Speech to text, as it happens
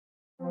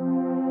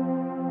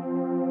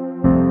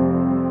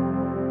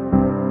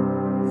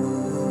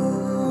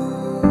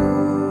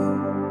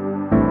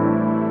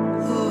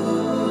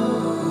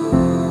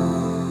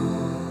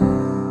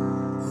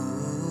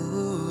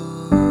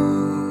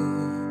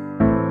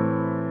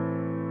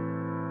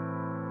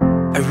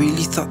I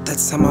really thought that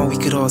somehow we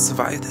could all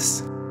survive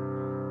this.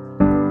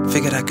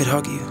 Figured I could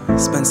hug you,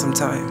 spend some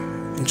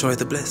time, enjoy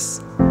the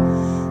bliss.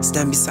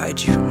 Stand beside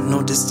you,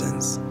 no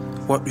distance,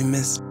 what we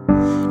missed.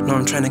 Now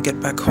I'm trying to get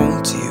back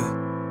home to you.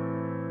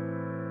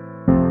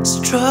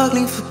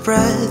 Struggling for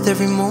breath,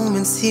 every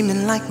moment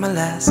seeming like my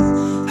last.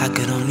 I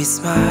could only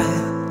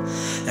smile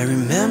and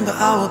remember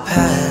our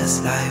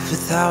past life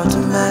without a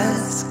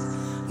mask.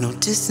 No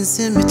distance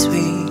in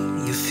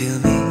between, you feel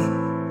me?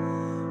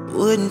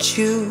 Wouldn't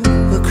you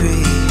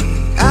agree?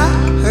 I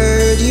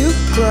heard you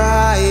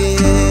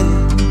crying,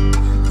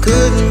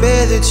 couldn't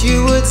bear that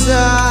you were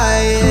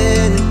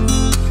dying.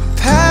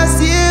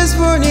 Past years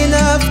weren't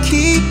enough,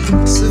 keep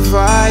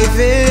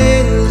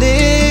surviving,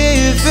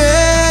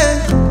 living.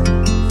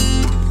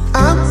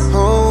 I'm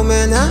home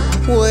and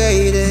I'm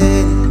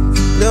waiting.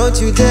 Don't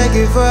you dare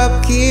give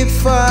up, keep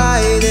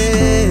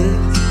fighting.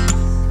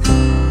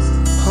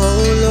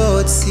 Oh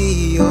Lord,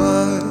 see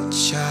your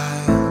child.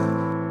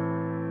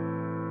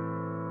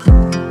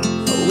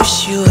 I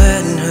wish you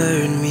hadn't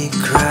heard me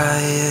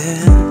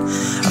crying.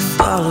 I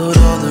followed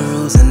all the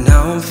rules and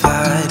now I'm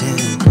fighting.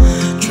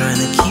 Trying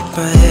to keep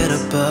my head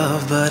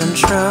above, but I'm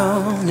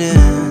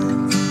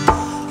drowning.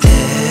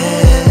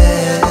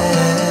 Yeah.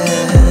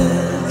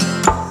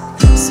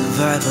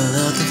 Survival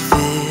of the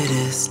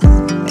fittest.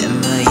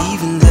 Am I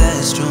even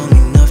that strong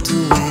enough to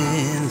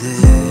win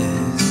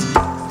this?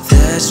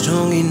 That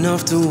strong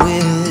enough to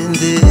win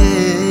this?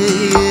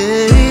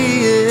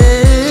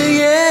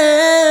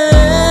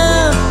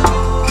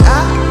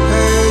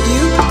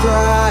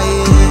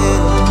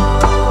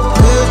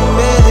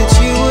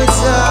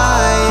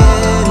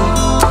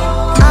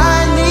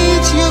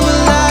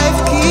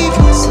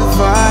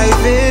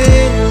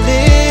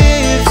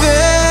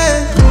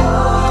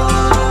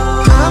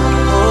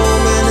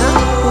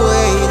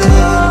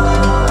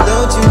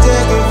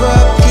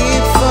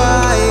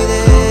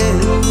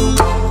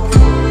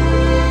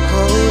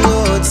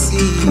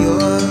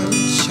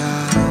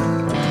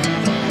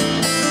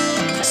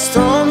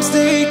 Storms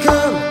they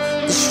come,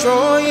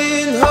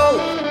 destroying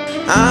hope.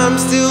 I'm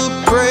still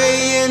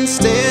praying,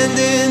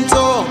 standing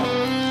tall.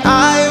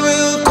 I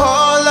will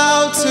call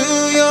out to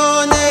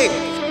your name.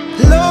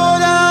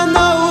 Lord, I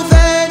know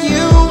that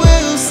you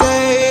will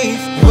save.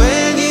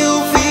 When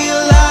you feel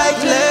like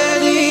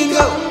letting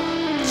go,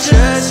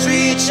 just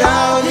reach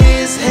out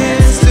his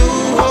hands to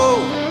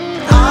hold.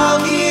 I'll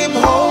keep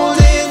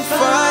holding,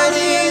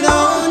 fighting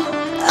on.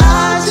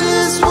 I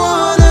just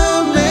wanna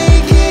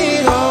make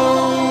it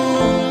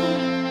home.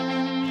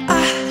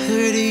 I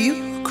heard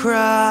you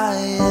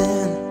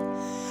crying,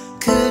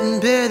 couldn't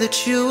bear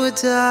that you were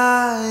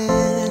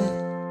dying.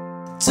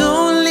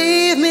 Don't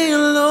leave me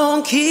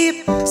alone,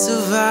 keep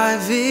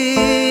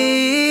surviving.